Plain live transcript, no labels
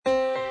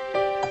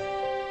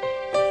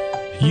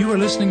You are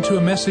listening to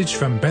a message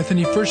from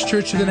Bethany First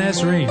Church of the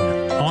Nazarene,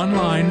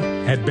 online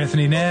at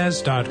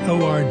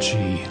bethanynaz.org.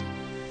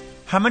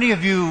 How many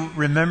of you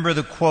remember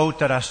the quote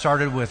that I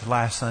started with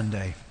last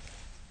Sunday?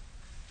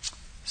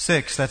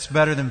 6. That's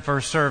better than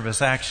first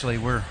service, actually.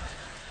 We're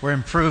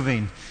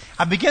improving.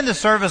 I began the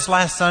service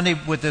last Sunday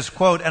with this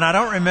quote, and I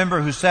don't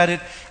remember who said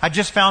it. I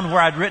just found where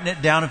I'd written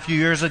it down a few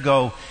years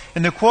ago.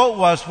 And the quote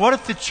was, what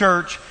if the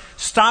church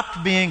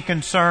stopped being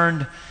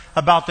concerned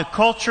about the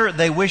culture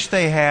they wish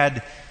they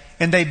had,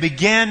 and they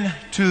began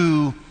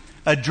to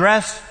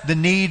address the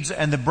needs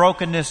and the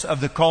brokenness of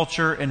the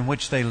culture in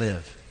which they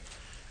live?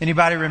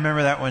 Anybody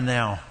remember that one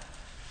now?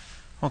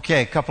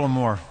 Okay, a couple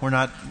more. We're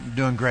not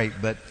doing great,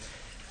 but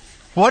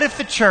what if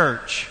the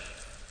church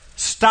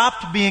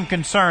stopped being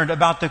concerned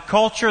about the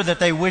culture that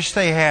they wish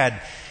they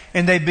had,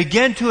 and they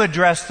began to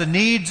address the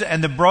needs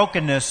and the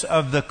brokenness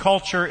of the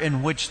culture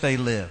in which they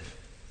live?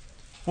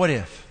 What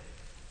if?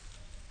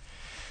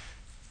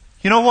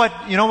 You know what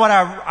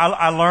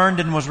I learned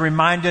and was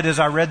reminded as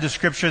I read the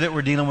scripture that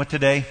we're dealing with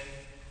today?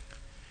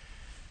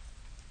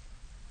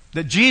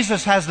 That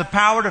Jesus has the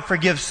power to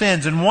forgive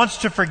sins and wants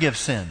to forgive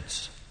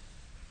sins.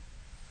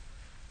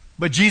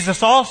 But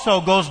Jesus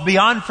also goes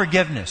beyond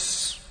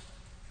forgiveness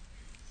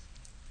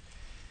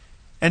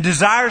and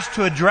desires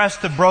to address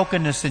the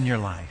brokenness in your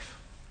life.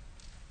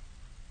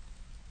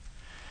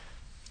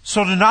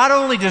 So not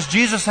only does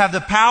Jesus have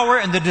the power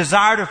and the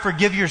desire to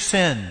forgive your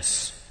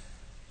sins,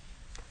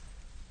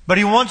 but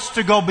He wants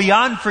to go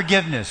beyond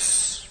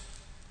forgiveness.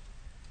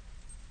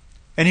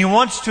 And He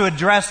wants to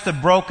address the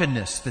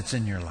brokenness that's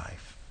in your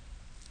life.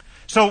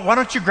 So why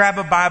don't you grab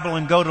a Bible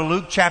and go to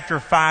Luke chapter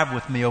 5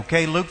 with me,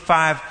 okay? Luke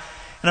 5.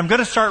 And I'm going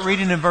to start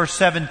reading in verse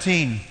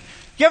 17.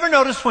 You ever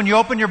notice when you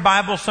open your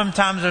Bible,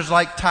 sometimes there's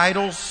like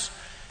titles,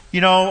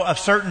 of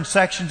certain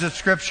sections of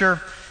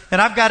Scripture?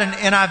 And I've got an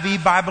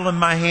NIV Bible in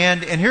my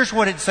hand, and here's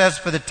what it says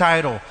for the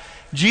title.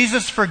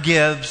 Jesus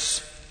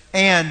forgives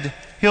and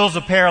heals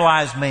a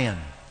paralyzed man.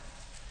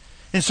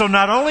 And so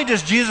not only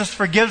does Jesus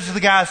forgive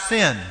the guy's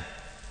sin,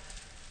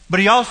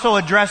 but He also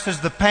addresses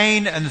the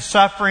pain and the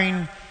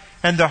suffering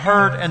and the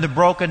hurt and the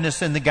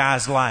brokenness in the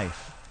guy's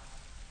life.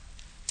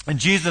 And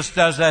Jesus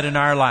does that in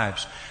our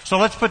lives. So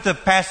let's put the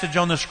passage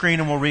on the screen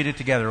and we'll read it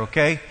together,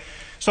 okay?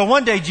 So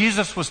one day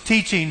Jesus was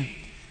teaching,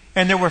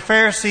 and there were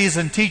Pharisees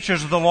and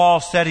teachers of the law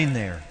sitting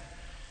there.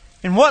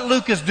 And what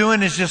Luke is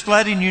doing is just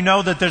letting you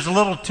know that there's a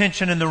little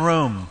tension in the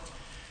room.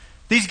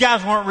 These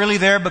guys weren't really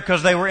there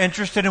because they were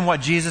interested in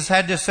what Jesus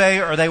had to say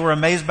or they were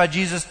amazed by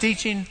Jesus'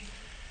 teaching.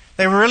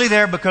 They were really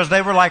there because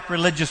they were like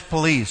religious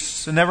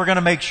police, and they were going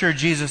to make sure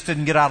Jesus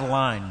didn't get out of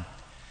line.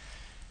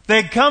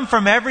 They had come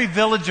from every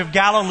village of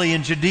Galilee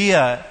and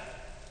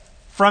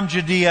from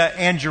Judea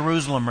and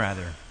Jerusalem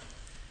rather.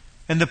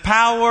 And the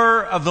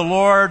power of the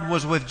Lord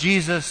was with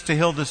Jesus to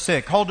heal the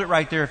sick. Hold it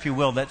right there if you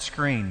will, that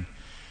screen.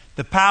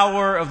 The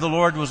power of the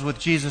Lord was with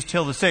Jesus to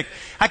heal the sick.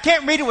 I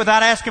can't read it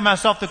without asking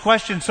myself the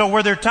question, so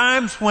were there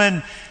times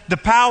when the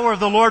power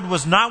of the Lord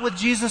was not with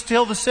Jesus to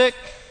heal the sick?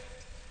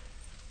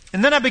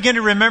 And then I began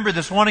to remember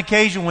this one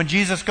occasion when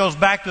Jesus goes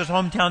back to His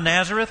hometown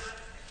Nazareth.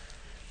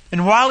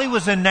 And while He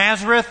was in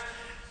Nazareth,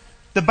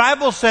 the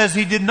Bible says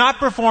He did not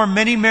perform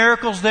many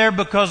miracles there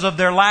because of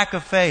their lack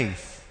of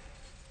faith.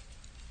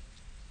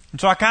 And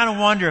so I kind of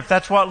wonder if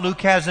that's what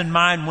Luke has in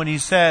mind when he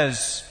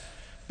says,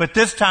 but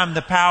this time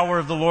the power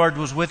of the Lord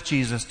was with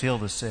Jesus to heal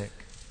the sick.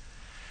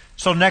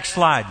 So next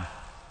slide.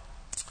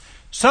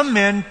 Some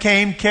men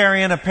came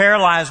carrying a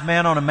paralyzed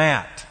man on a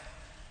mat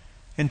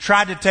and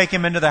tried to take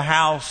him into the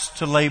house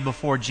to lay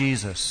before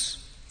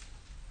Jesus.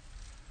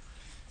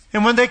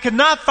 And when they could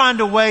not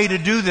find a way to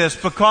do this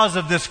because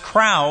of this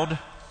crowd,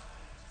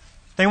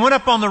 they went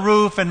up on the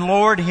roof and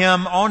lowered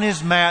him on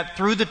his mat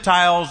through the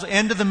tiles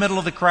into the middle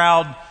of the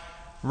crowd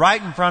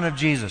right in front of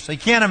Jesus. You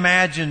can't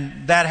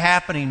imagine that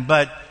happening,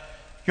 but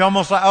you're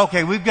almost like,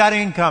 okay, we've got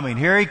incoming.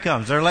 Here he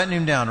comes. They're letting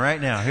him down right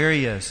now. Here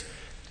he is.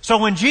 So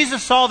when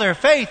Jesus saw their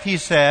faith, He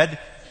said,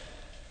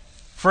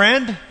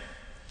 friend,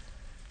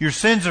 your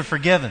sins are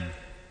forgiven.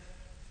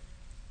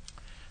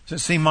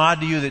 Does it seem odd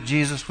to you that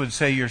Jesus would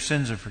say your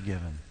sins are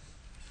forgiven?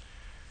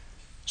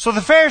 So the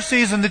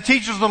Pharisees and the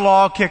teachers of the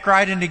law kick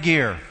right into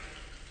gear.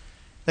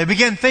 They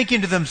begin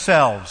thinking to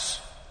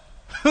themselves,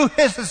 who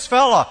is this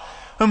fellow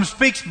whom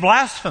speaks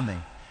blasphemy?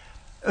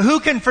 Who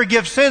can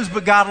forgive sins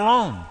but God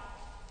alone?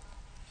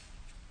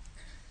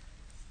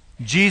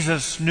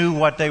 Jesus knew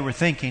what they were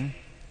thinking.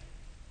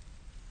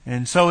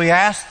 And so He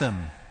asked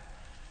them,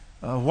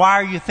 why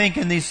are you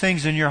thinking these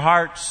things in your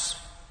hearts?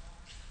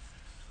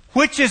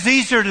 Which is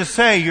easier to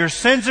say, your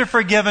sins are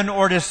forgiven,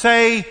 or to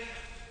say,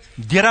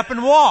 get up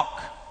and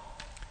walk?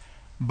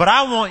 But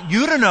I want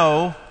you to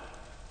know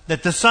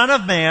that the Son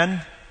of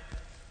Man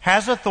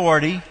has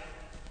authority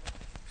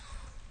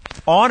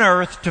on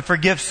earth to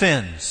forgive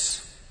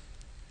sins.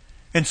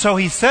 And so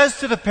He says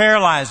to the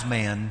paralyzed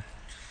man,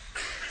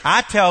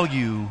 I tell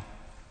you,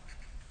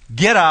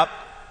 get up,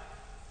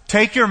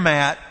 take your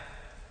mat,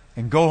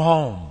 and go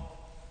home.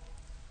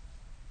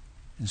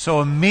 And so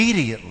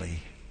immediately,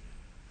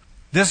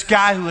 this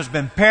guy who has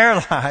been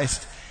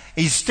paralyzed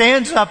He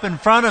stands up in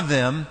front of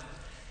them.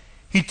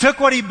 He took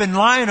what he'd been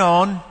lying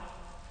on,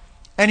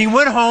 and he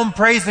went home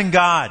praising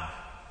God.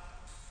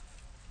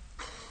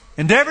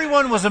 And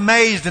everyone was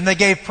amazed, and they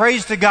gave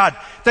praise to God.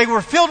 They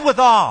were filled with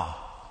awe.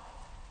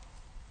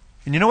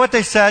 And you know what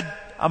they said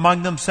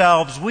among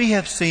themselves? We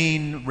have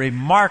seen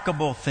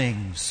remarkable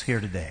things here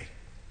today.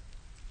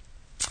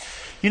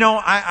 You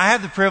know, I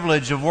have the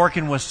privilege of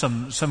working with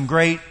some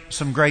great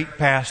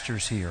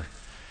pastors here.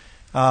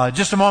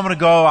 Just a moment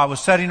ago, I was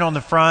sitting on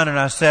the front and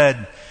I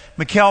said,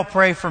 Mikkel,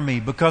 pray for me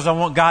because I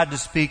want God to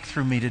speak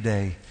through me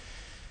today.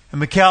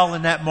 And Mikkel,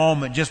 in that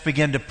moment, just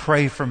began to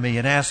pray for me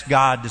and ask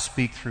God to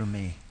speak through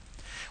me.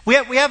 We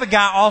have a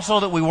guy also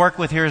that we work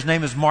with here. His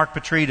name is Mark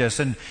Petridis.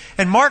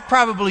 And Mark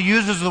probably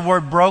uses the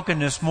word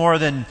brokenness more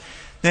than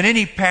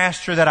any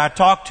pastor that I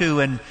talk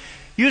to. And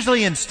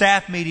usually in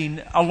staff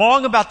meeting,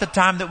 along about the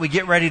time that we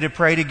get ready to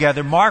pray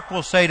together, Mark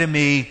will say to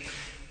me,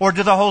 or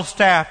to the whole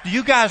staff, do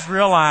you guys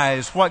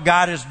realize what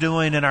God is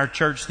doing in our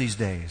church these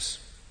days?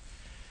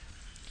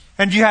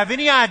 And do you have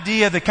any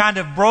idea the kind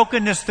of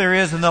brokenness there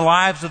is in the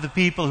lives of the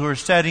people who are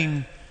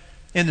sitting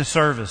in the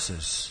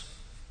services?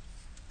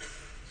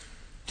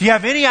 Do you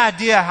have any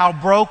idea how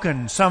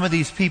broken some of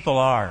these people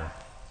are?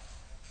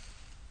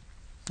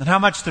 And how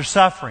much they're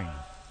suffering?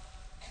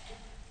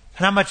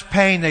 And how much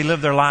pain they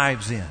live their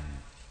lives in?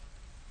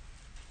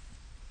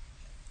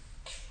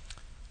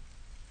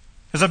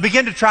 As I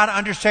begin to try to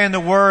understand the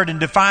word and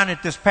define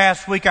it this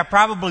past week, I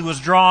probably was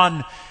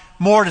drawn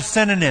more to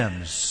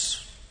synonyms.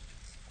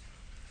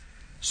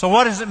 So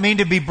what does it mean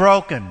to be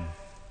broken?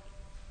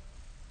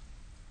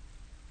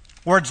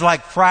 Words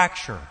like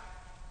fracture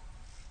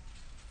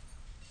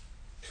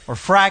or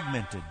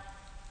fragmented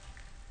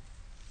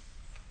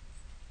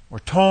or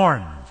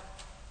torn.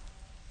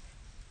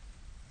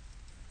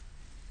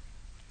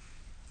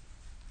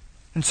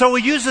 And so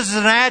we use this as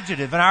an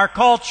adjective in our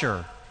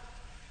culture.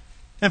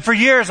 And for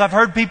years I've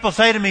heard people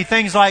say to me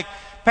things like,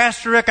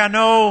 Pastor Rick, I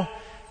know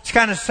it's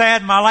kind of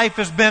sad my life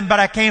has been, but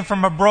I came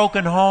from a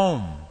broken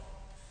home.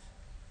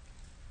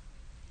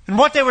 And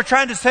what they were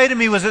trying to say to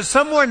me was that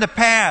somewhere in the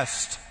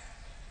past,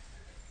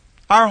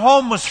 our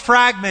home was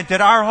fragmented,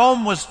 our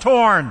home was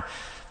torn.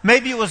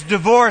 Maybe it was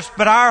divorced,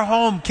 but our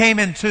home came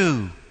in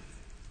two.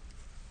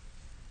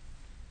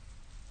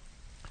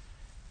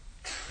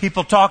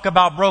 People talk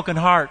about broken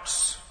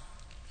hearts.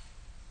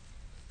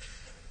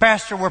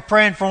 Pastor, we're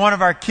praying for one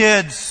of our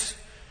kids.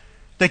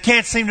 They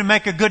can't seem to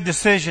make a good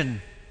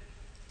decision.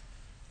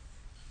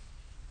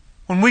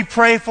 When we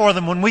pray for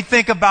them, when we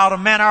think about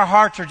them, man, our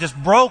hearts are just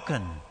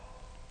broken.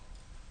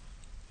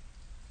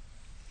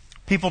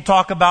 People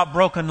talk about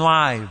broken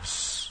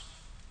lives.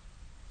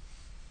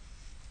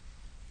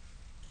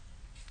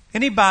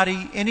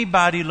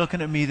 Anybody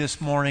looking at me this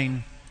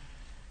morning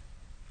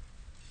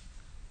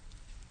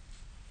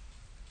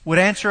would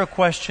answer a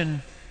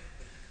question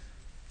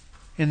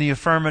in the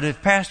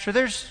affirmative, Pastor,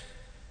 there's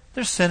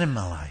sin in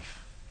my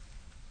life.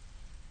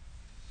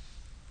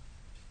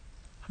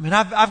 I mean,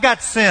 I've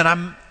got sin.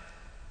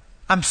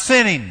 I'm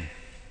sinning.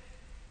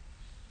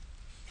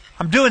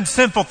 I'm doing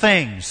sinful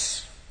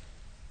things.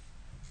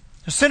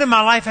 The sin in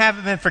my life I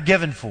haven't been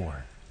forgiven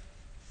for.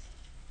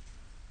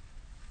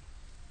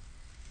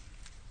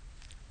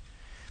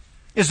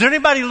 Is there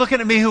anybody looking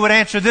at me who would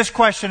answer this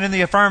question in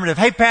the affirmative?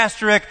 Hey,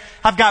 Pastor Rick,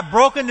 I've got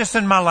brokenness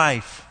in my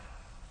life.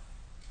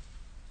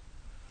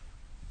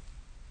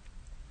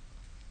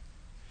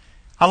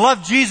 I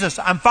love Jesus.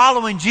 I'm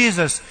following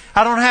Jesus.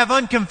 I don't have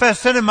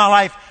unconfessed sin in my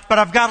life, but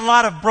I've got a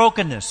lot of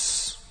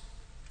brokenness.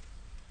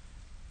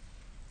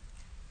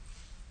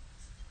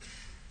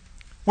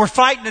 We're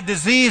fighting a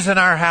disease in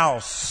our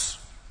house.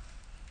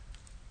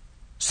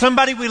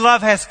 Somebody we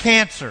love has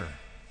cancer.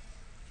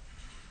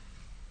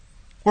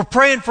 We're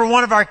praying for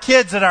one of our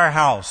kids at our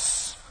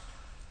house.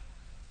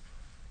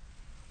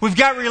 We've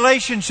got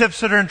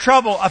relationships that are in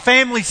trouble, a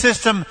family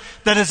system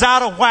that is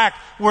out of whack.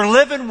 We're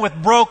living with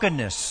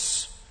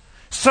brokenness.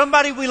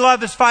 Somebody we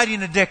love is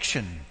fighting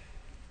addiction.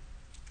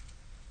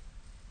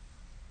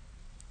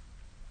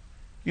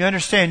 You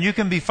understand, you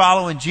can be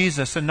following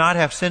Jesus and not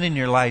have sin in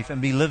your life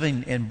and be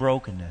living in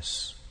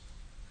brokenness.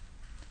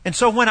 And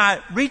so when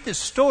I read this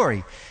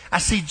story, I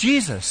see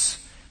Jesus.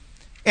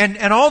 And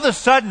all of a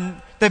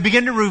sudden, they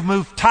begin to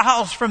remove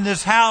tiles from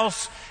this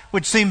house,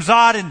 which seems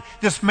odd. And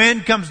this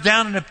man comes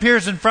down and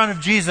appears in front of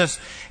Jesus.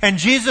 And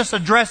Jesus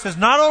addresses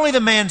not only the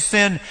man's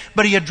sin,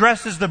 but he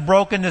addresses the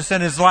brokenness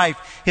in his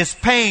life, his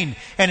pain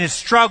and his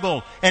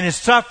struggle and his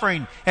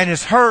suffering and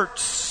his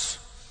hurts.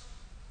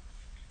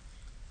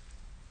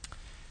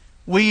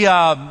 We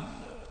don't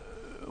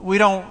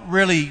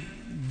really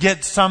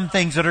get some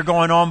things that are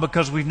going on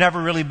because we've never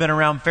really been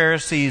around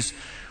Pharisees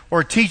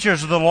or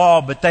teachers of the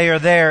law, but they are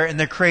there and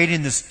they're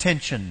creating this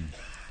tension.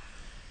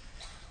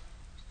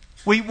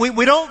 We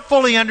don't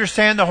fully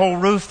understand the whole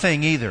Ruth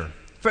thing either.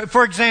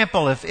 For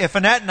example, if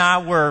Annette and I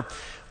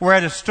were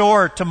at a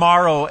store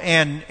tomorrow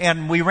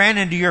and we ran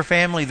into your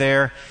family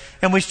there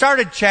and we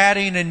started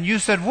chatting and you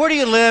said, where do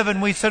you live?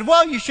 And we said,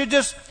 well,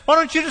 why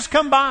don't you just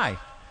come by?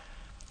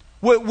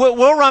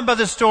 We'll run by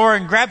the store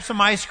and grab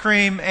some ice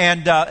cream,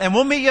 and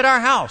we'll meet you at our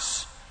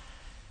house.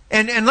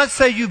 And let's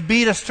say you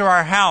beat us to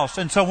our house.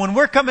 And so when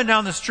we're coming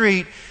down the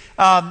street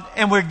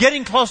and we're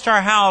getting close to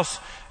our house,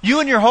 you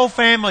and your whole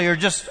family are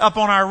just up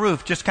on our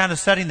roof, just kind of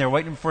sitting there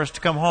waiting for us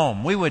to come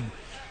home. We would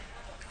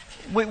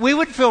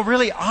feel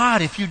really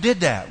odd if you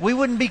did that. We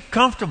wouldn't be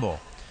comfortable.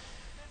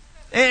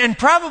 And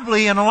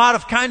probably in a lot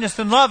of kindness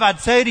and love, I'd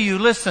say to you,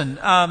 listen,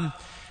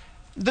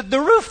 the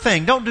roof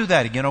thing, don't do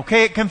that again,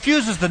 okay? It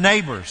confuses the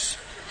neighbors.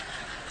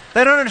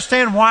 They don't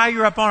understand why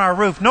you're up on our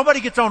roof. Nobody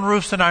gets on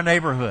roofs in our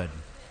neighborhood.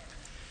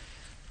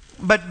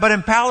 But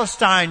in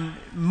Palestine,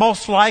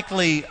 most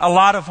likely a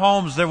lot of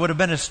homes, there would have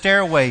been a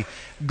stairway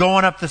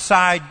going up the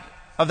side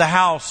of the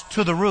house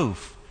to the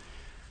roof.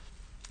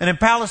 And in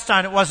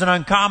Palestine, it wasn't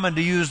uncommon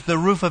to use the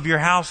roof of your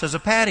house as a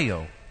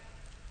patio.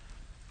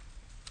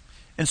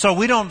 And so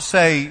we don't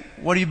say,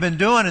 what have you been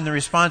doing? And the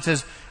response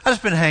is, I've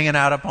just been hanging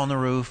out up on the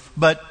roof.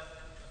 But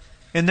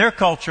in their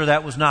culture,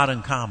 that was not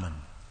uncommon.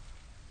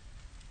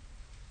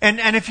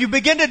 And if you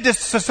begin to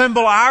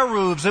disassemble our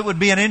roofs, it would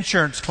be an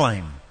insurance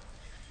claim.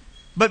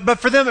 But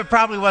for them, it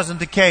probably wasn't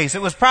the case.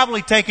 It was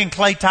probably taking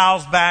clay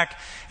tiles back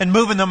and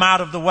moving them out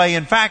of the way.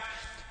 In fact,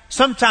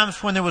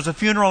 sometimes when there was a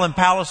funeral in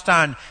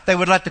Palestine, they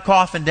would let the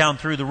coffin down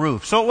through the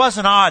roof. So it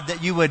wasn't odd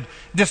that you would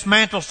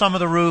dismantle some of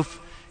the roof,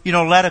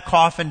 let a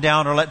coffin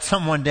down or let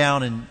someone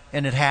down,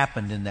 and it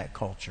happened in that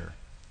culture.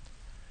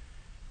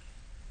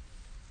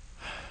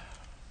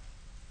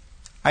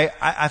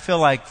 I feel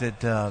like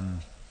that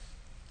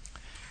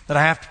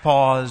I have to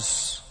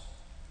pause.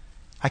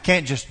 I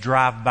can't just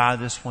drive by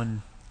this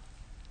one.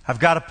 I've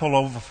got to pull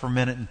over for a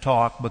minute and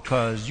talk,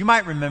 because you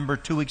might remember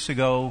 2 weeks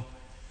ago,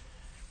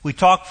 we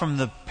talked from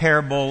the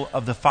parable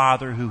of the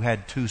father who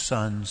had 2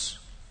 sons.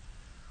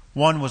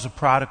 One was a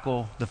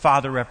prodigal. The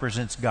father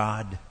represents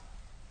God.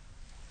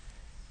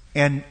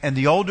 And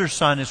the older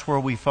son is where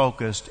we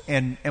focused.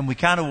 And we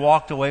kind of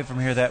walked away from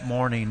here that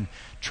morning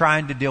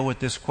trying to deal with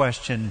this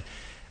question.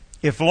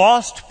 If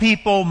lost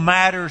people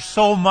matter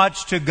so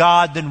much to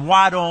God, then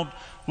why don't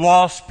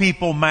lost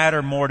people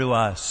matter more to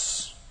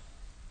us?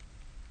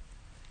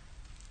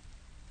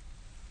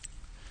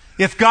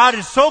 If God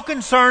is so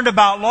concerned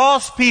about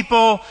lost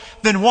people,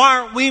 then why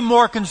aren't we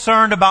more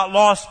concerned about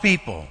lost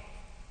people?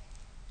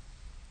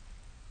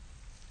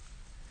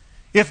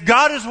 If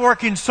God is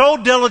working so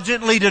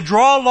diligently to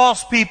draw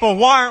lost people,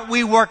 why aren't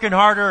we working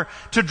harder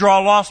to draw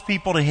lost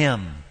people to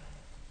Him?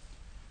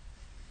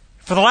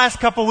 For the last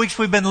couple of weeks,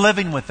 we've been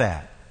living with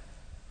that.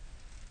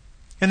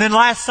 And then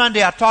last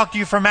Sunday, I talked to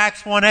you from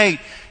Acts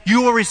 1:8.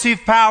 You will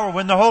receive power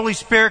when the Holy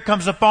Spirit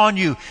comes upon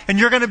you. And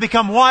you're going to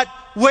become what?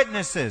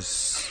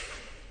 Witnesses.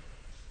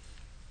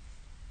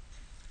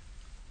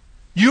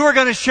 You are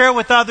going to share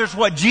with others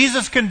what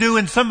Jesus can do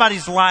in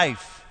somebody's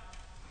life.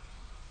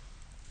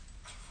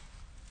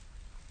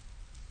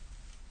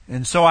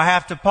 And so I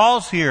have to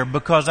pause here,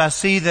 because I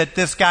see that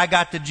this guy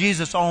got to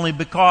Jesus only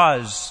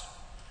because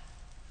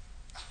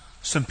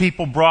some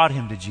people brought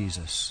him to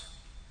Jesus.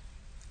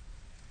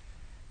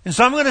 And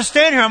so I'm going to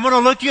stand here, I'm going to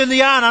look you in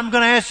the eye, and I'm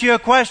going to ask you a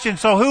question.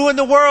 So who in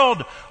the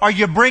world are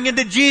you bringing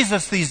to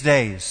Jesus these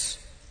days?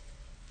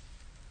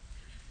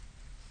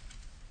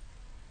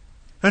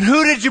 And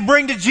who did you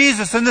bring to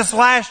Jesus in this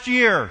last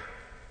year?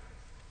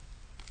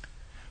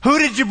 Who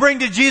did you bring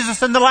to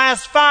Jesus in the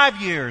last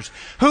 5 years?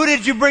 Who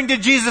did you bring to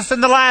Jesus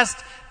in the last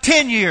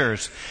 10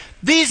 years?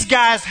 These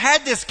guys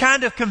had this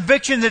kind of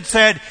conviction that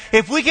said,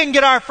 if we can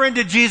get our friend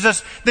to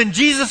Jesus, then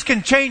Jesus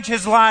can change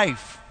his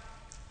life.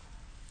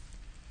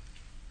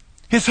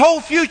 His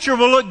whole future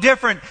will look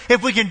different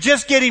if we can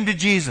just get him to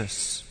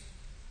Jesus.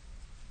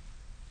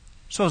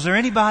 So is there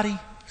anybody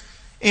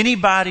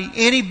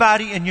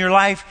in your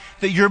life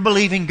that you're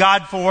believing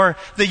God for,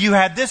 that you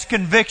have this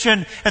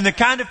conviction and the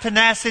kind of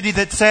tenacity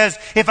that says,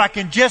 if I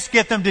can just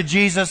get them to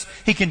Jesus,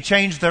 He can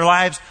change their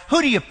lives?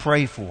 Who do you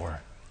pray for?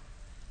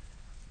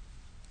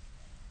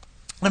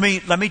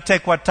 Let me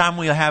take what time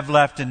we have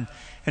left and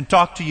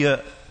talk to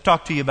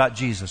you about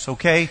Jesus,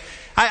 okay?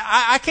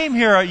 I came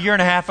here a year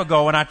and a half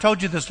ago, and I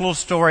told you this little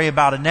story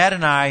about Annette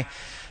and I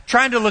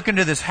trying to look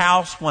into this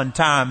house one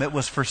time. It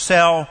was for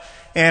sale.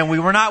 And we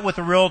were not with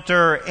a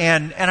realtor.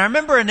 And I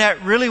remember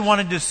Annette really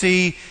wanted to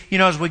see,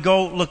 as we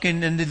go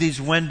looking into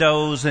these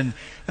windows. And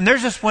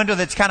there's this window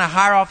that's kind of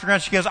higher off the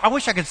ground. She goes, I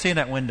wish I could see in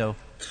that window.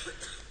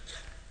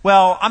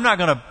 Well, I'm not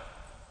going to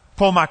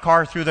pull my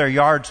car through their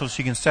yard so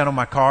she can stand on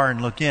my car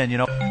and look in,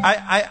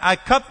 I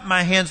cupped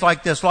my hands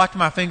like this, locked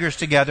my fingers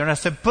together. And I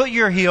said, put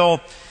your heel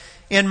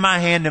in my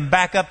hand and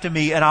back up to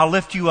me, and I'll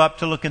lift you up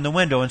to look in the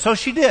window. And so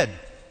she did.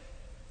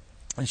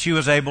 And she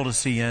was able to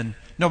see in.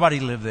 Nobody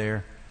lived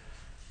there.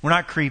 We're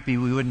not creepy.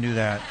 We wouldn't do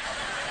that.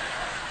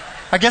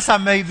 I guess I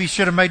maybe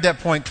should have made that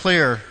point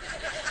clear.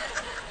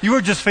 You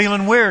were just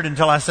feeling weird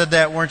until I said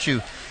that, weren't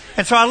you?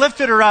 And so I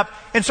lifted her up.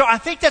 And so I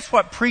think that's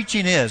what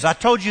preaching is. I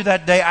told you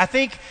that day. I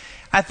think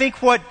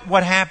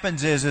what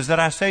happens is that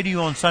I say to you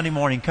on Sunday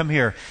morning, come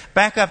here,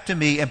 back up to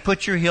me and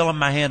put your heel in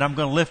my hand. I'm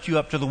going to lift you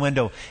up to the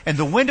window. And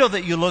the window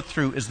that you look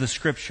through is the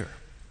Scripture.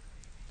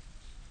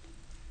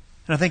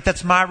 And I think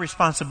that's my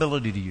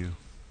responsibility to you.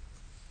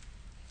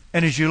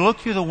 And as you look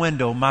through the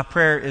window, my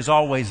prayer is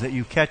always that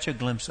you catch a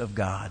glimpse of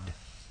God.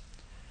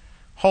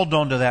 Hold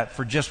on to that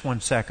for just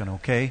 1 second,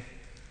 okay?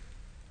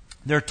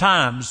 There are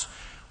times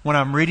when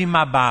I'm reading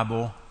my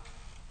Bible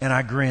and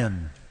I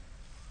grin.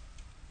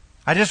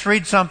 I just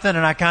read something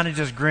and I kind of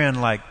just grin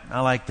like,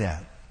 I like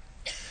that.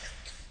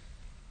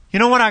 You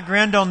know when I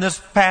grinned on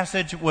this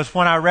passage was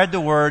when I read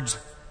the words,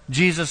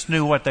 Jesus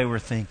knew what they were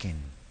thinking.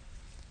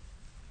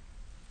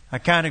 I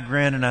kind of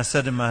grinned and I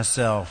said to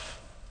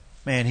myself,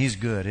 man, he's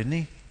good, isn't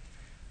he?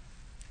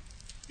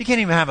 You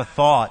can't even have a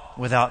thought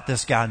without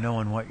this guy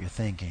knowing what you're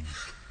thinking.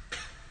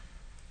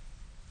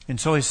 And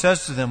so he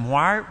says to them,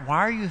 why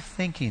are you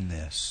thinking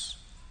this?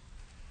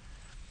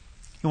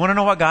 You want to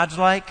know what God's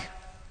like?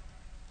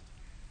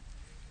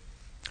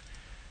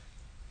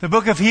 The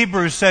book of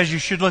Hebrews says you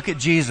should look at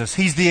Jesus.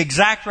 He's the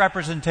exact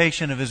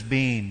representation of His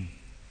being.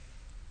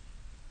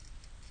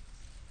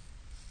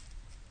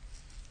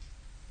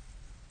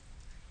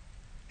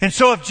 And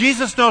so if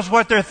Jesus knows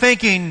what they're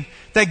thinking,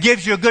 that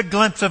gives you a good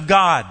glimpse of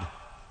God.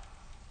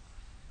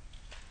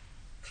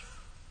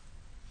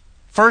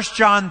 1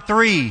 John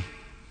 3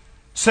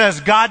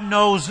 says God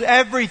knows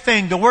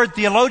everything. The word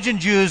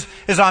theologians use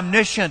is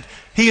omniscient.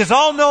 He is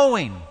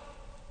all-knowing.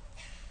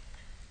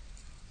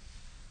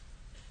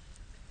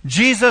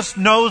 Jesus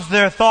knows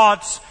their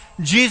thoughts.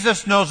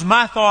 Jesus knows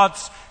my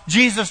thoughts.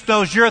 Jesus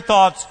knows your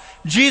thoughts.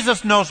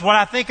 Jesus knows what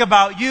I think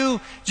about you.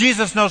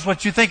 Jesus knows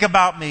what you think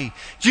about me.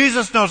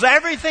 Jesus knows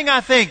everything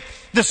I think.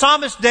 The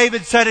psalmist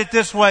David said it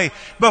this way,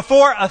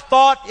 before a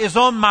thought is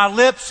on my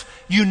lips,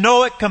 you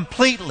know it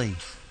completely.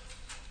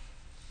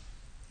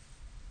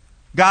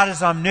 God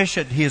is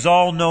omniscient. He is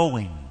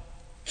all-knowing.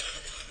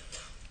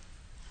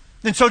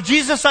 And so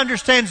Jesus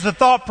understands the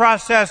thought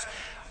process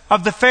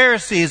of the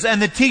Pharisees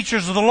and the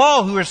teachers of the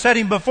law who are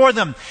sitting before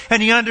them.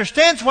 And He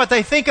understands what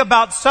they think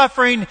about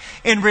suffering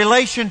in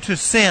relation to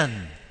sin.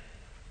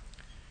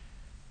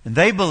 And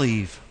they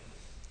believe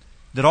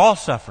that all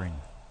suffering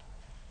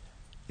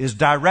is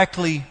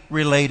directly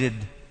related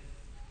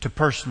to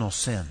personal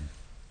sin.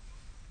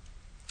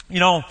 You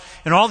know,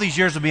 in all these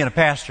years of being a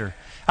pastor,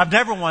 I've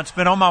never once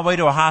been on my way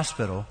to a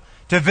hospital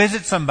to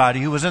visit somebody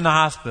who was in the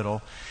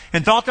hospital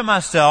and thought to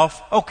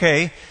myself,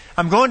 okay,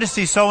 I'm going to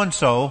see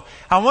so-and-so.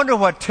 I wonder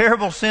what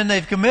terrible sin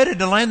they've committed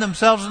to land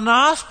themselves in the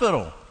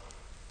hospital.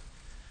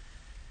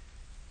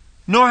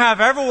 Nor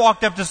have I ever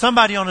walked up to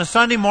somebody on a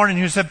Sunday morning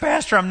who said,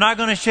 Pastor, I'm not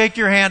going to shake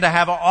your hand. I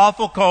have an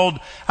awful cold.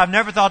 I've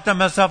never thought to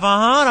myself,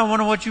 I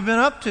wonder what you've been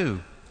up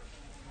to.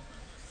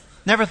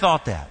 Never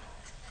thought that.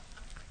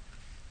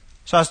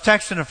 So I was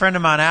texting a friend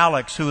of mine,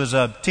 Alex, who is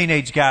a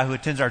teenage guy who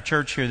attends our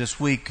church here this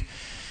week,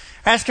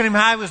 asking him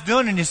how he was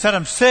doing, and he said,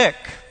 I'm sick.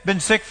 Been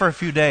sick for a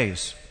few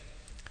days.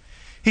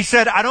 He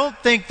said, I don't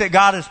think that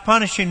God is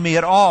punishing me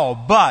at all,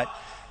 but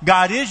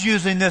God is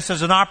using this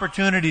as an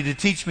opportunity to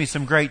teach me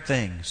some great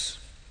things.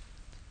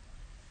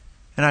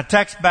 And I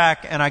text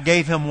back and I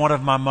gave him one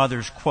of my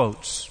mother's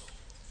quotes.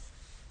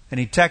 And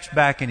he texted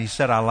back and he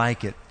said, I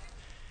like it.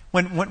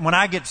 When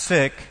I get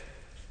sick,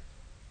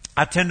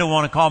 I tend to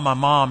want to call my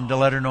mom to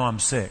let her know I'm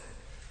sick.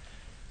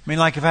 I mean,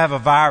 like if I have a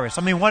virus.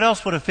 I mean, what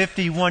else would a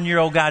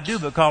 51-year-old guy do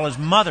but call his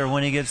mother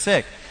when he gets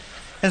sick?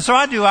 And so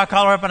I do. I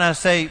call her up and I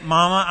say,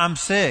 Mama, I'm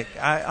sick.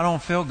 I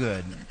don't feel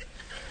good.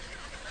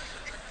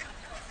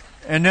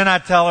 And then I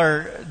tell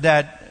her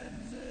that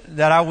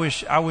I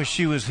wish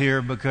she was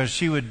here because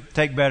she would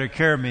take better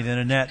care of me than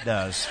Annette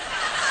does.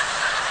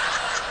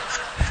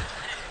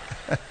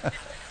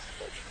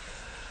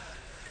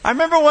 I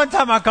remember one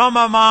time I called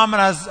my mom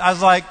and I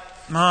was like,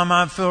 Mom,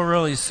 I feel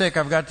really sick.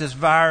 I've got this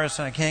virus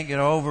and I can't get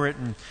over it.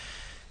 And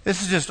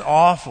this is just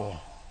awful.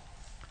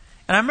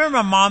 And I remember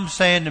my mom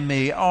saying to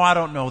me, I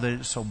don't know that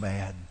it's so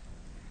bad.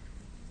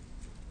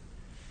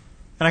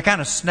 And I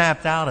kind of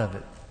snapped out of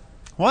it.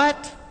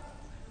 What?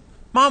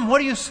 Mom,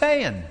 what are you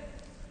saying?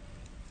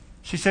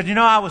 She said,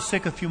 I was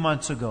sick a few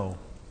months ago.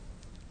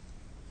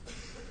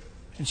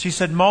 And she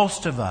said,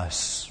 most of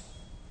us,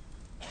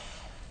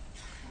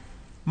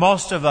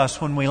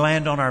 when we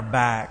land on our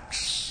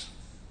backs,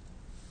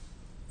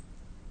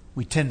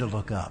 we tend to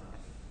look up.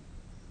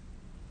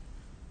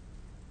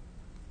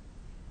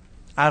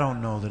 I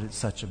don't know that it's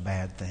such a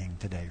bad thing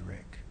today,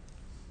 Rick.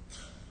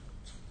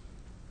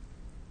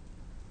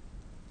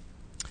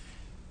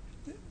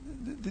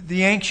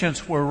 The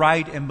ancients were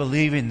right in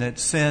believing that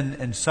sin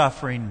and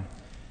suffering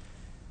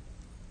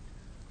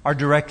are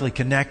directly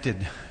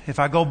connected. If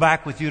I go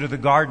back with you to the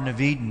Garden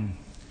of Eden,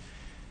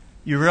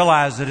 you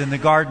realize that in the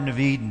Garden of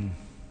Eden,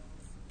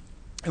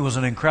 it was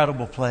an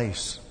incredible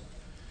place.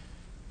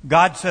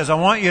 God says, I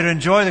want you to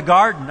enjoy the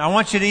garden. I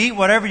want you to eat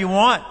whatever you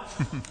want.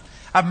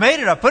 I've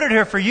made it. I put it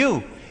here for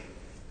you.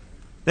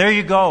 There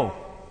you go.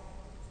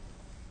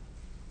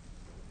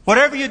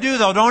 Whatever you do,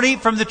 though, don't eat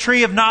from the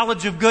tree of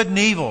knowledge of good and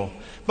evil.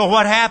 But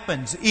what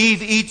happens?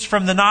 Eve eats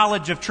from the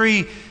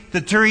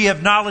tree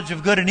of knowledge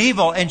of good and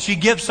evil, and she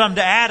gives some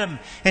to Adam,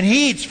 and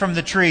he eats from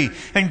the tree.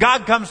 And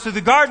God comes to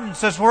the garden and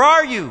says, where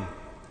are you?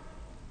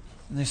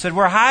 And they said,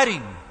 we're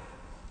hiding.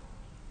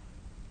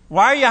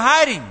 Why are you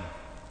hiding?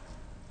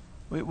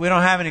 We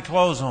don't have any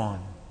clothes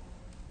on.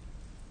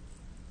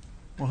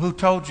 Well, who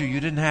told you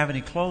didn't have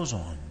any clothes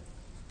on?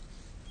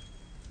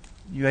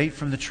 You ate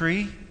from the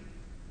tree?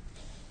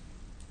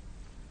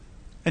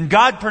 And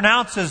God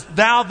pronounces,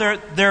 "Thou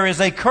there is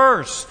a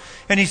curse."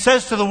 And He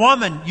says to the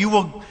woman, "You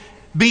will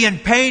be in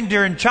pain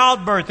during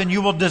childbirth, and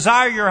you will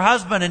desire your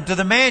husband." And to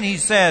the man He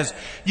says,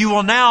 "You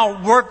will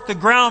now work the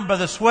ground by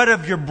the sweat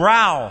of your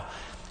brow.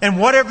 And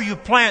whatever you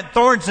plant,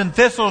 thorns and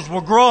thistles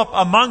will grow up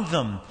among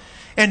them.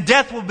 And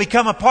death will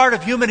become a part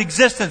of human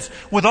existence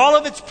with all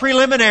of its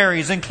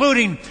preliminaries,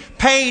 including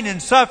pain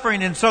and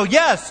suffering." And so,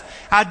 yes,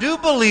 I do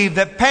believe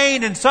that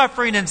pain and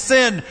suffering and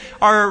sin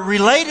are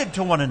related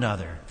to one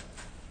another.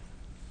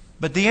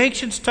 But the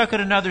ancients took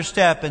it another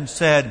step and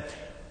said,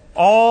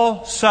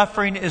 all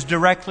suffering is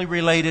directly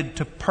related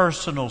to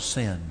personal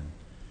sin.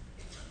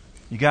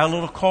 You got a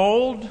little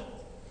cold?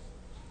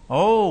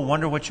 Oh,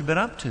 wonder what you've been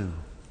up to.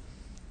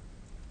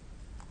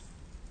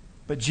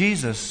 But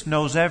Jesus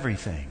knows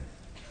everything.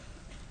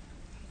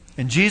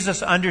 And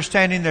Jesus,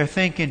 understanding their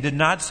thinking, did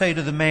not say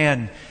to the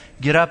man,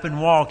 "Get up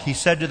and walk." He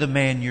said to the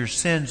man, "Your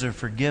sins are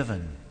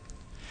forgiven."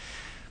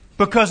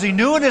 Because He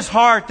knew in His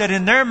heart that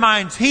in their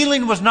minds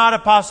healing was not a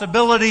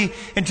possibility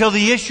until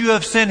the issue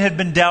of sin had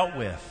been dealt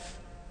with.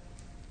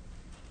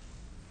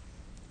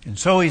 And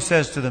so He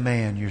says to the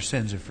man, "Your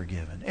sins are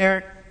forgiven."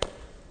 Eric,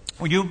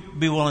 will you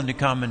be willing to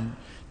come and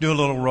do a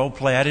little role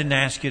play? I didn't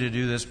ask you to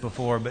do this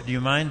before, but do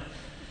you mind?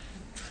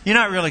 You're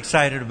not real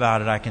excited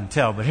about it, I can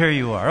tell, but here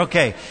you are.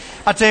 Okay,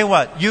 I'll tell you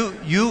what.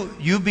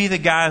 You be the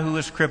guy who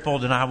is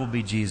crippled, and I will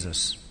be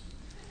Jesus.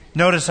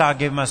 Notice how I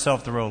gave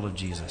myself the role of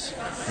Jesus.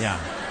 Yeah.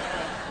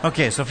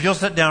 Okay, so if you'll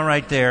sit down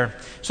right there.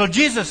 So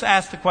Jesus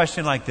asked the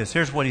question like this.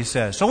 Here's what He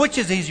says. So which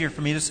is easier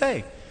for me to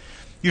say?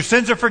 Your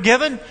sins are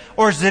forgiven?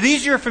 Or is it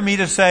easier for me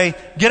to say,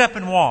 get up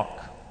and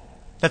walk?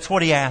 That's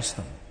what He asked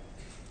them.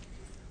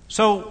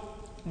 So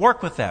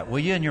work with that, will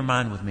you, in your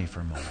mind with me for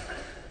a moment.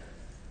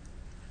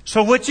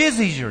 So which is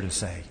easier to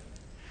say?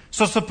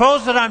 So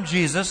suppose that I'm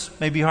Jesus.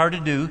 May be hard to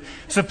do.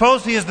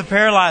 Suppose He is the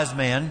paralyzed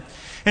man.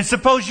 And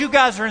suppose you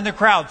guys are in the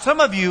crowd.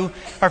 Some of you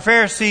are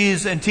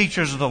Pharisees and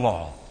teachers of the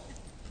law.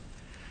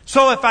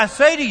 So if I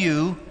say to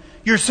you,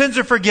 your sins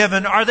are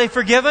forgiven, are they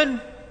forgiven?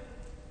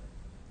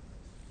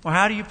 Well,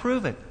 how do you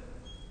prove it?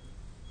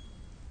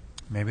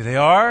 Maybe they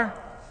are.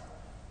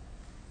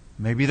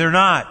 Maybe they're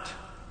not.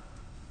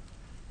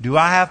 Do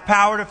I have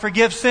power to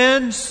forgive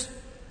sins?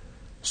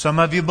 Some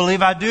of you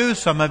believe I do.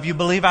 Some of you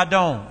believe I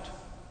don't.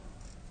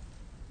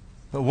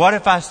 But what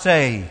if I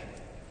say,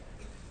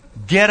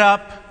 get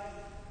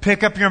up,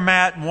 pick up your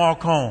mat, and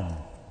walk home?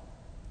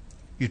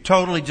 You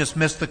totally just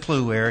missed the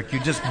clue, Eric. You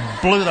just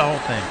blew the whole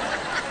thing.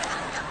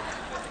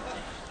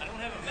 I don't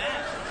have a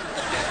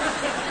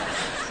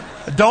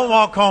mat. Don't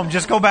walk home.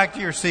 Just go back to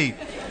your seat.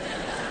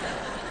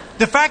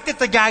 The fact that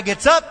the guy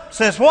gets up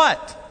says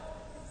what?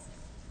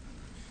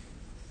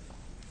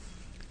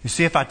 You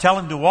see, if I tell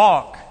him to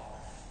walk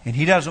and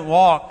he doesn't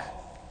walk,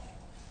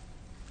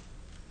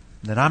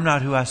 then I'm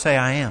not who I say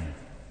I am.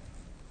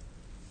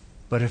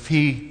 But if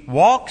he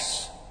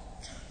walks,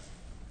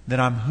 then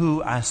I'm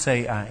who I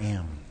say I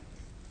am.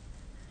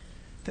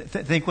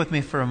 Think with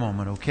me for a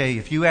moment, okay?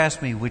 If you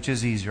ask me which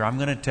is easier, I'm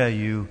going to tell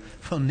you,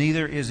 well,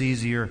 neither is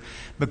easier,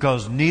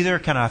 because neither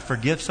can I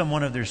forgive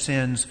someone of their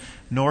sins,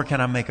 nor can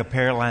I make a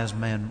paralyzed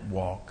man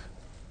walk.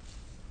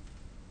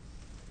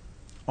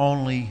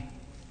 Only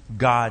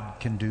God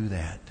can do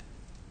that.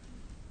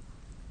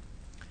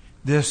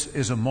 This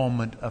is a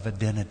moment of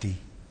identity.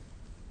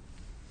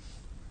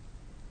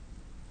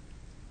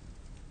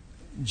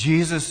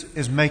 Jesus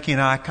is making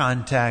eye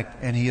contact,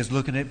 and He is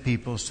looking at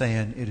people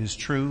saying, it is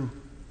true.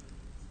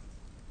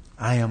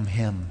 I am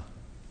Him.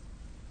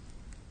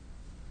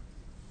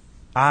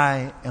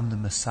 I am the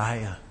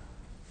Messiah.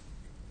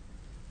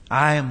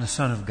 I am the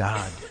Son of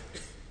God.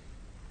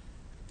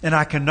 And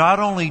I can not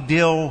only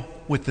deal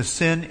with the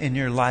sin in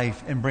your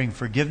life and bring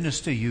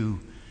forgiveness to you,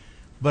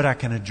 but I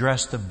can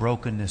address the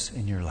brokenness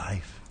in your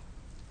life.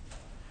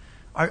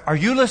 Are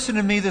you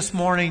listening to me this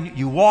morning?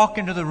 You walk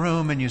into the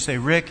room and you say,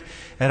 Rick,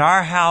 at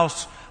our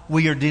house,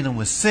 we are dealing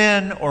with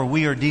sin, or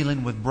we are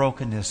dealing with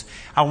brokenness.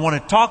 I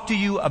want to talk to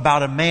you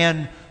about a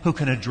man who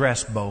can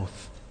address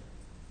both.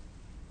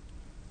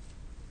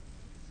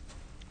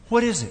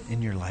 What is it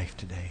in your life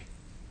today?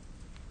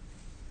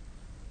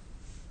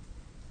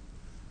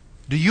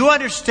 Do you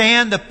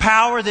understand the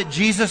power that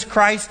Jesus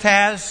Christ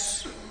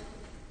has?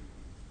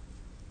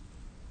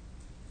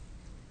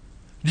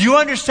 Do you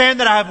understand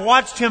that I've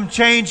watched Him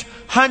change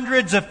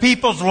hundreds of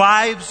people's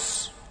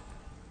lives?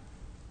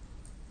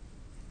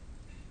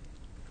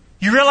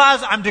 You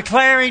realize I'm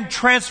declaring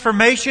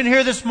transformation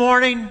here this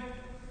morning?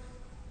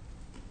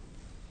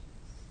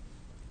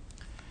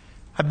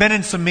 I've been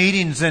in some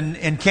meetings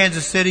in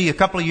Kansas City a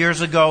couple of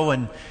years ago,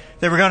 and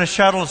they were going to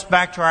shuttle us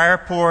back to our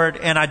airport,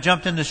 and I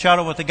jumped in the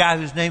shuttle with a guy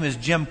whose name is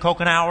Jim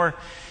Kokenauer.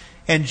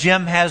 And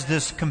Jim has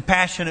this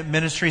Compassionate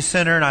Ministry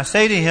Center, and I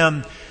say to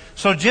him,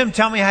 so Jim,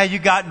 tell me how you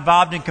got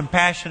involved in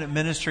Compassionate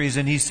Ministries.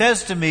 And he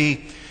says to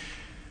me,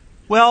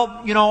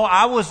 Well,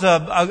 I was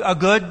a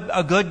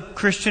good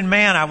Christian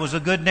man. I was a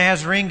good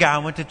Nazarene guy. I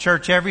went to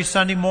church every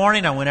Sunday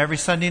morning. I went every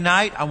Sunday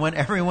night. I went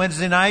every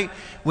Wednesday night.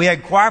 We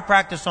had choir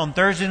practice on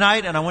Thursday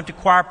night, and I went to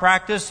choir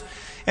practice.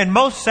 And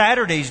most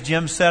Saturdays,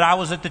 Jim said, I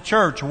was at the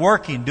church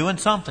working, doing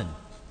something.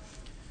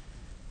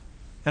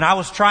 And I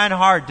was trying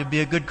hard to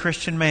be a good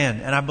Christian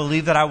man. And I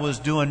believe that I was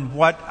doing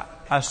what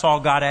I saw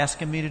God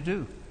asking me to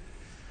do.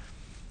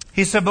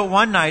 He said, but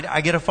one night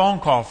I get a phone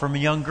call from a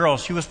young girl.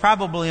 She was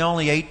probably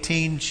only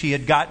 18. She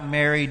had gotten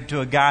married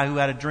to a guy who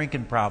had a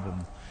drinking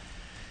problem.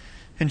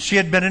 And she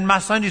had been in my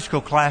Sunday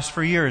school class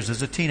for years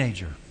as a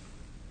teenager.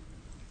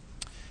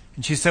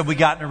 And she said, we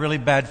got in a really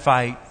bad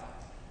fight.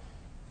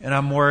 And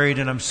I'm worried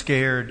and I'm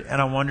scared.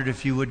 And I wondered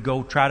if you would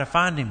go try to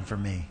find him for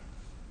me.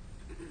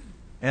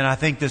 And I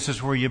think this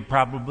is where you'd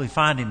probably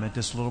find him, at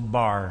this little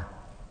bar.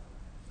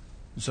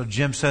 And so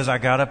Jim says, I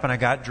got up and I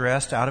got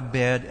dressed out of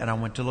bed and I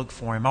went to look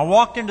for him. I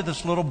walked into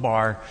this little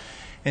bar,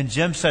 and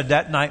Jim said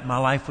that night my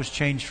life was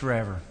changed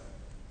forever.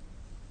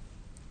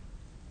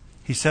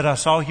 He said, I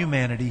saw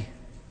humanity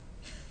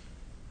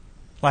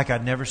like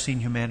I'd never seen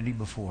humanity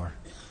before.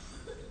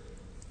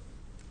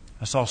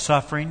 I saw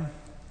suffering,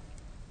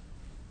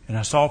 and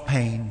I saw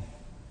pain,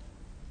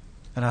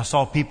 and I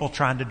saw people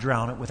trying to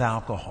drown it with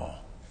alcohol.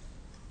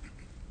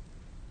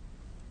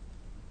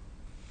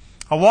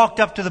 I walked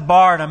up to the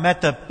bar and I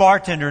met the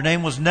bartender. Her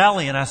name was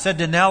Nellie. And I said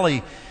to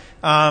Nellie,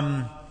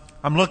 I'm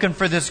looking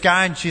for this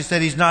guy. And she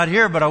said, he's not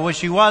here, but I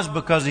wish he was,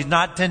 because he's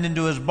not tending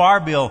to his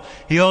bar bill.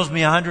 He owes me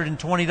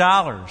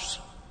 $120.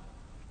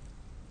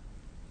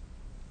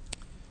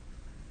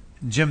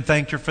 And Jim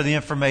thanked her for the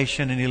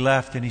information and he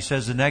left. And he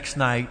says, the next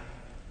night,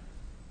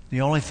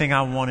 the only thing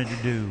I wanted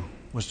to do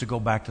was to go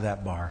back to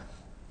that bar.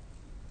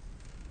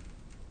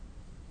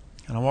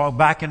 And I walked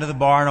back into the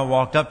bar and I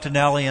walked up to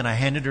Nellie and I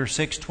handed her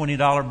 6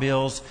 $20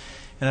 bills.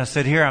 And I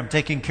said, here, I'm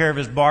taking care of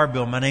his bar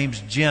bill. My name's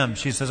Jim.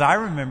 She says, I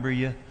remember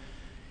you.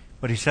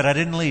 But he said, I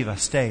didn't leave. I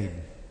stayed.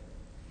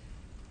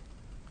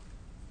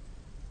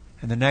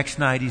 And the next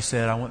night he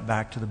said, I went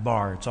back to the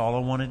bar. It's all I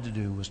wanted to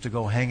do was to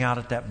go hang out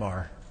at that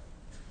bar.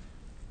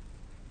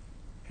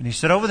 And he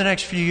said, over the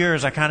next few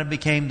years, I kind of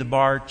became the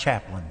bar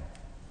chaplain.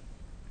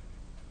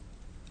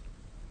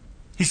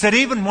 He said,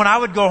 even when I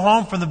would go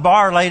home from the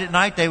bar late at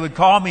night, they would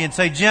call me and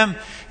say, Jim,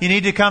 you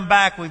need to come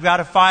back. We've got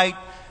a fight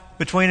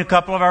between a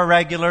couple of our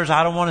regulars.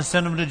 I don't want to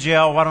send them to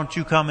jail. Why don't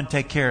you come and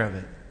take care of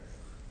it?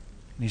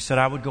 And he said,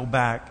 I would go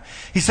back.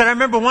 He said, I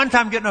remember one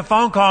time getting a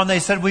phone call and they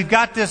said, we've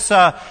got this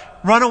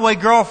runaway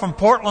girl from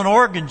Portland,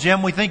 Oregon,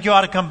 Jim. We think you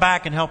ought to come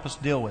back and help us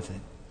deal with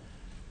it.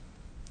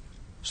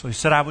 So he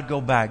said, I would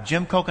go back.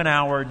 Jim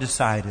Kokenauer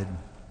decided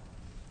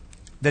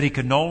that he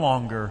could no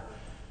longer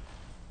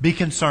be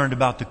concerned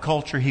about the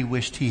culture he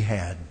wished he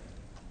had.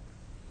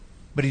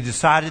 But he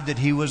decided that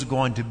he was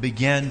going to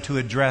begin to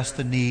address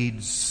the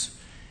needs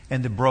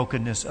and the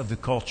brokenness of the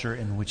culture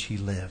in which he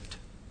lived.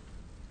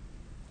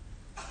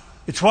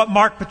 It's what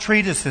Mark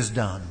Petridis has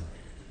done.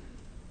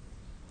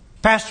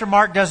 Pastor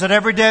Mark does it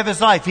every day of his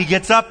life. He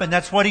gets up and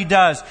that's what he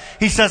does.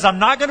 He says, I'm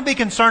not going to be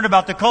concerned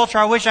about the culture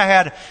I wish I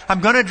had.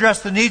 I'm going to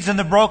address the needs and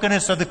the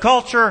brokenness of the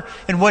culture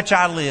in which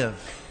I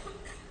live.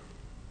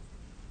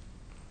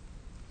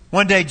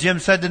 One day Jim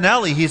said to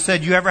Nellie, he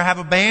said, you ever have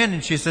a band?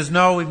 And she says,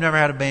 no, we've never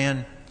had a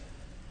band.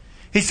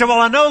 He said, well,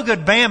 I know a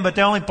good band, but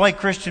they only play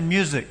Christian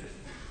music.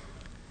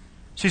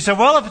 She said,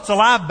 well, if it's a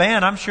live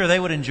band, I'm sure they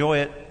would enjoy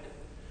it.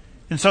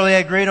 And so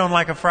they agreed on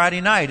like a Friday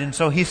night. And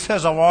so he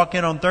says, I walk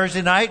in on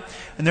Thursday night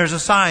and there's a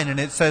sign and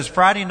it says,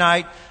 Friday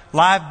night,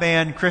 live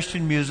band,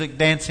 Christian music,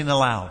 dancing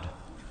allowed.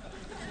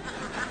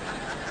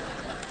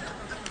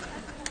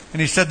 And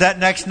he said that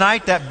next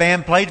night, that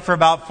band played for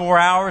about 4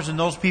 hours and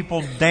those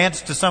people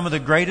danced to some of the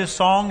greatest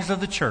songs of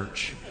the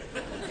church.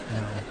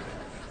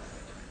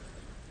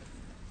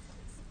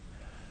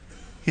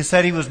 He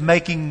said he was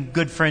making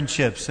good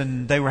friendships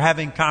and they were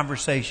having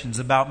conversations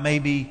about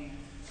maybe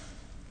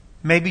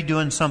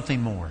doing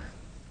something more.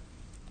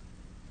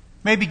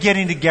 Maybe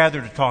getting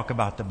together to talk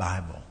about the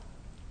Bible.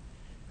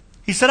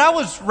 He said, I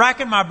was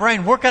racking my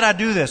brain. Where could I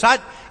do this? I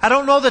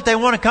don't know that they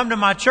want to come to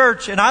my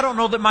church and I don't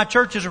know that my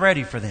church is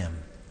ready for them.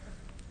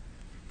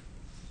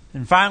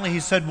 And finally,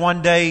 he said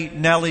one day,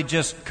 Nellie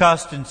just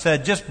cussed and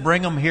said, just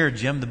bring them here,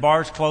 Jim. The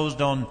bar's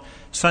closed on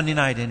Sunday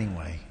night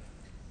anyway.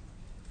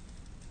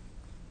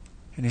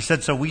 And he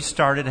said, so we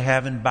started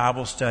having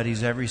Bible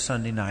studies every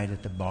Sunday night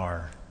at the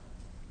bar.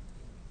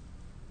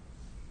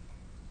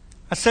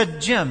 I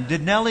said, Jim,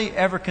 did Nellie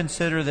ever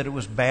consider that it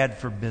was bad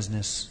for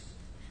business?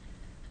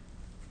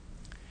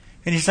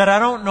 And he said, I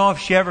don't know if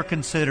she ever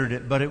considered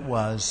it, but it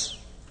was.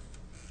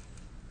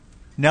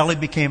 Nellie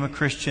became a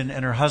Christian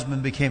and her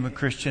husband became a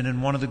Christian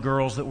and one of the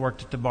girls that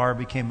worked at the bar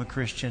became a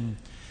Christian.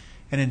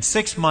 And in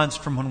 6 months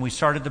from when we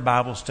started the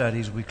Bible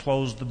studies, we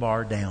closed the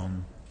bar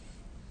down.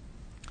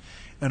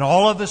 And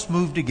all of us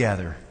moved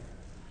together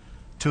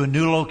to a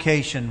new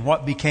location,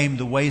 what became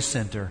the Way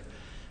Center,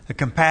 a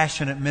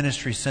compassionate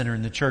ministry center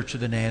in the Church of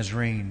the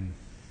Nazarene,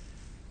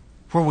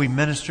 where we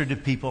ministered to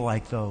people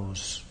like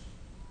those.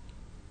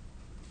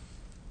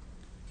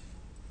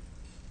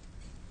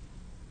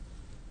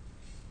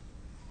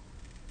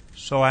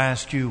 So I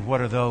ask you, what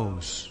are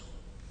those?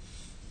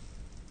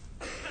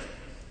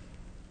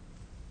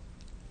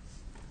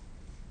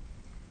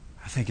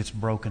 I think it's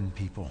broken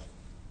people.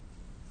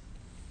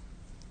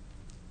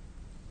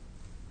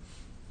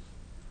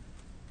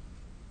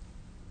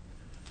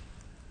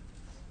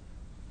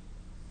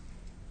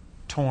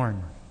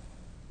 Torn.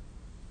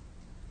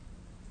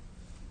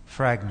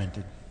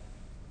 Fragmented.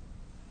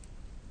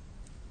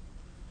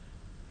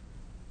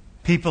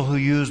 People who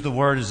use the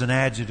word as an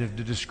adjective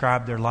to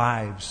describe their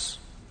lives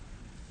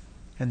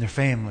and their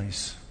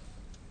families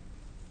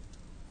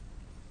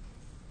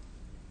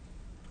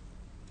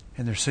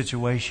and their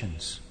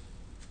situations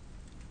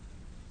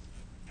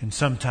and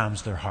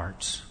sometimes their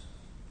hearts.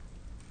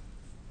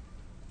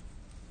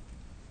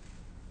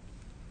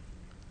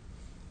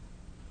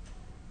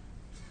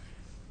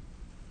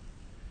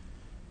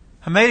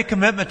 I made a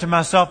commitment to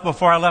myself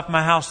before I left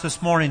my house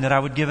this morning that I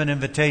would give an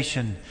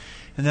invitation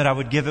and that I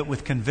would give it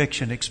with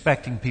conviction,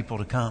 expecting people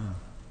to come.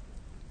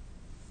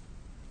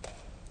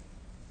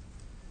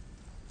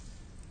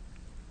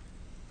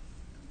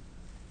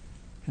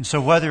 And so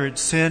whether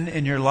it's sin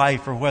in your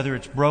life or whether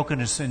it's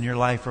brokenness in your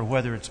life or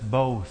whether it's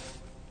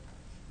both,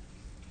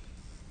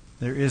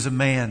 there is a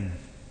man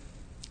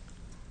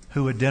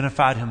who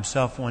identified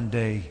himself one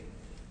day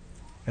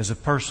as a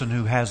person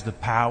who has the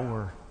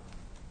power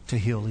to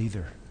heal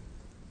either.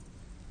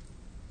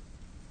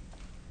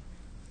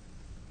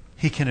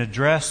 He can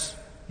address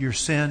your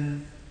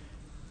sin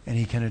and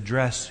He can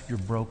address your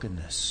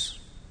brokenness.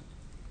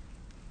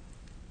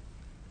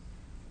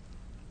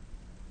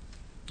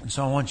 And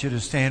so I want you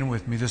to stand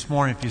with me this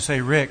morning. If you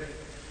say, Rick,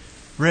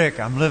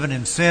 I'm living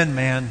in sin,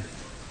 man.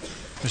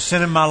 There's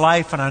sin in my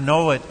life and I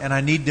know it, and I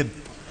need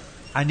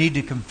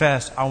to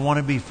confess. I want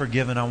to be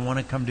forgiven. I want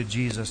to come to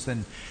Jesus.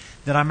 Then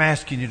I'm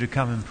asking you to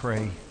come and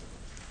pray.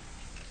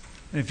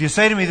 And if you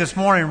say to me this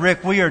morning,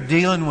 Rick, we are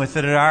dealing with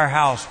it at our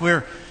house.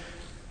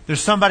 There's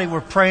somebody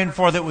we're praying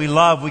for that we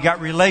love. We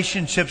got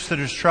relationships that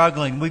are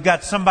struggling. We've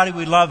got somebody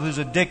we love who's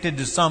addicted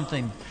to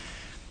something.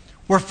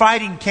 We're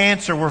fighting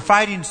cancer. We're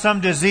fighting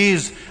some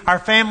disease. Our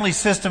family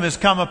system has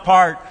come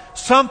apart.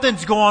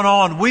 Something's going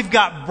on. We've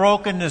got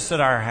brokenness at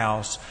our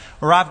house,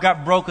 or I've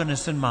got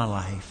brokenness in my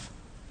life.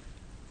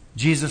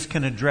 Jesus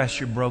can address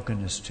your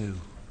brokenness too.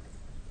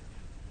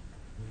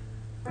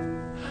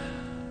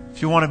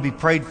 If you want to be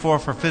prayed for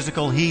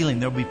physical healing,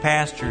 there'll be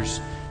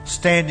pastors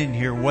standing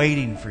here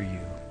waiting for you.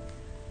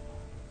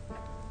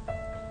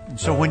 And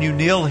so when you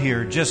kneel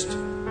here, just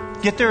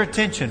get their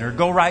attention or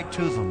go right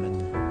to them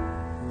and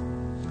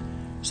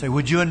say,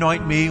 would you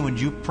anoint me? Would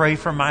you pray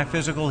for my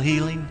physical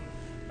healing?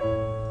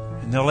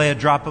 And they'll lay a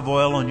drop of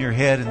oil on your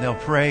head and they'll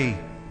pray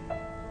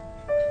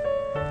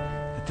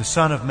that the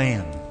Son of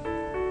Man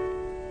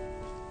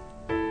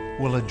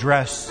will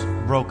address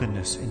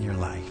brokenness in your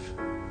life.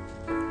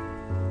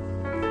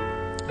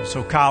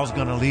 So Kyle's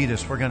going to lead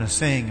us. We're going to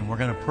sing and we're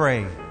going to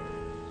pray.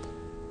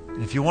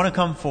 And if you want to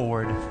come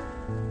forward,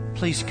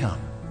 please come.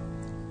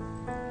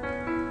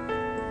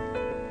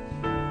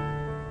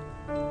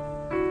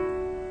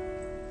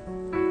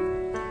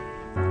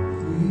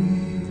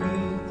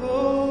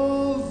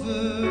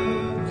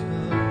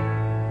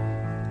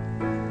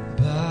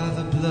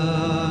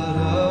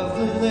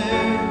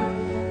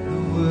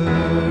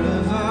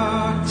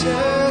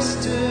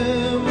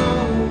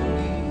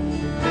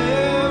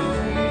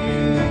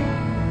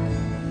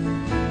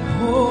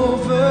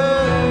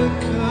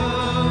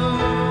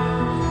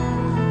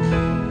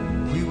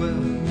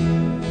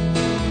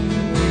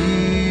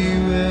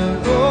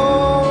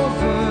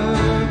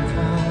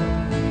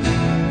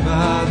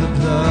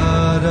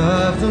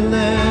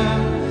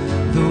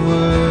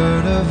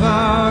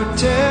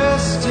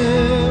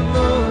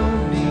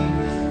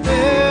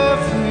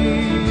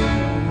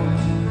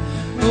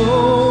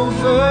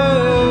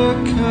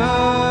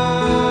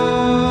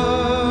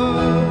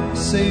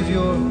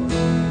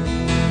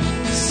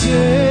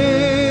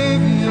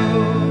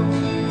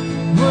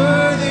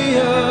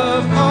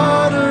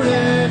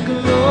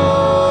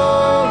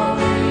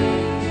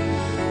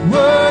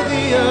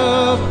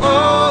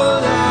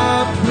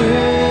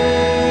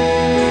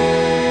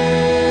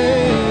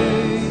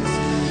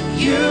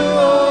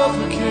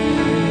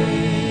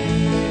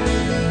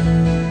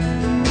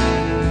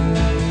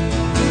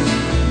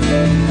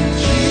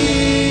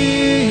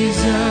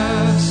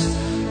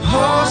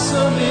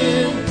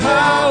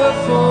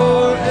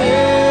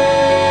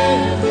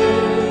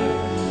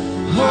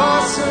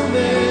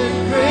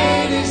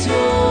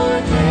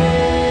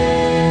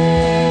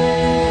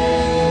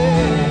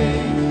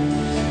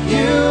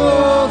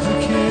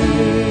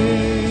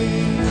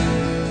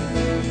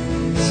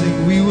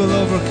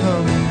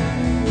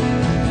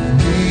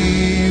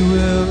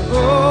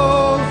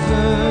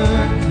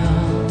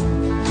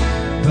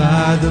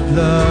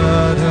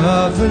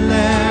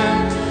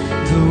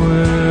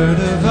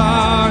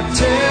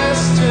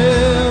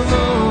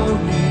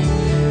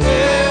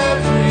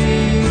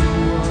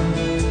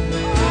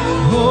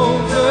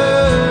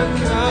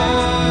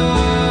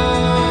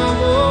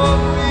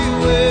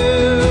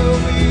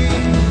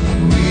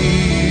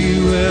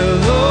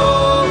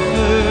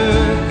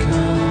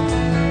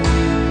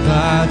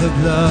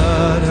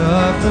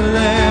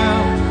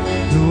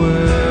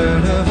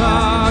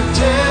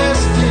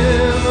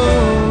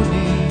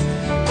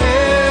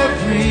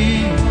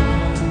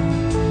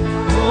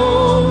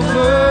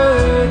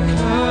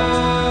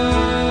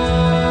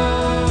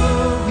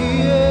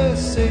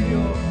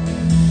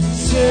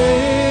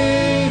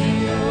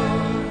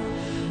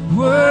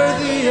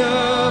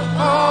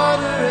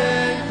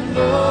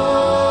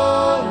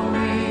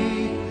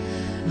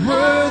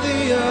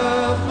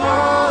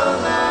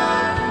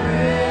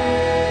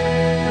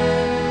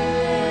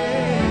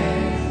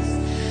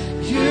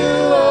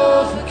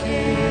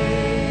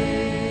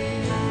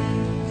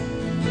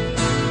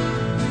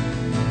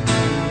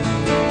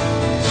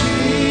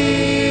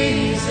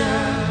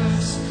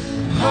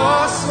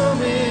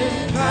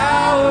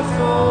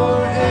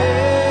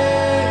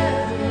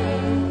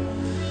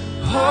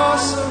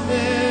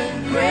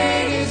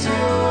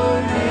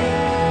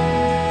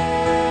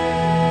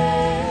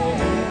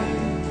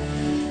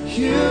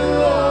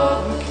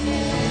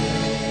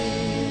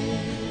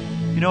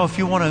 if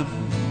you want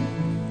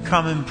to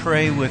come and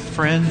pray with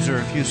friends, or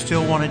if you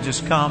still want to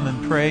just come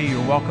and pray,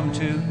 you're welcome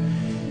to.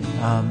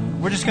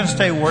 We're just going to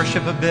stay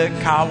worship a bit.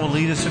 Kyle will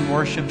lead us in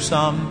worship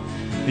some.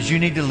 As you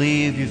need to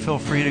leave, you feel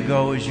free to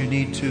go as you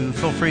need to.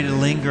 Feel free to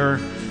linger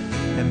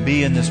and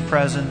be in this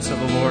presence of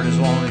the Lord as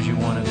long as you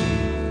want to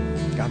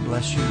be. God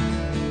bless you.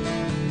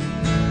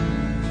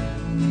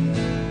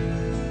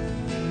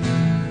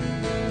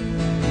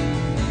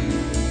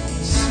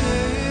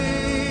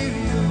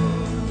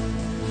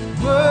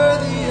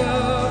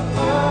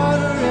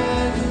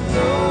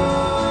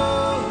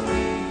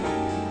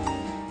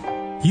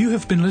 You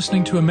have been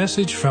listening to a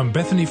message from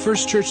Bethany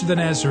First Church of the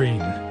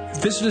Nazarene.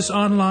 Visit us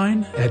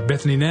online at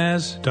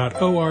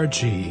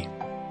bethanynaz.org.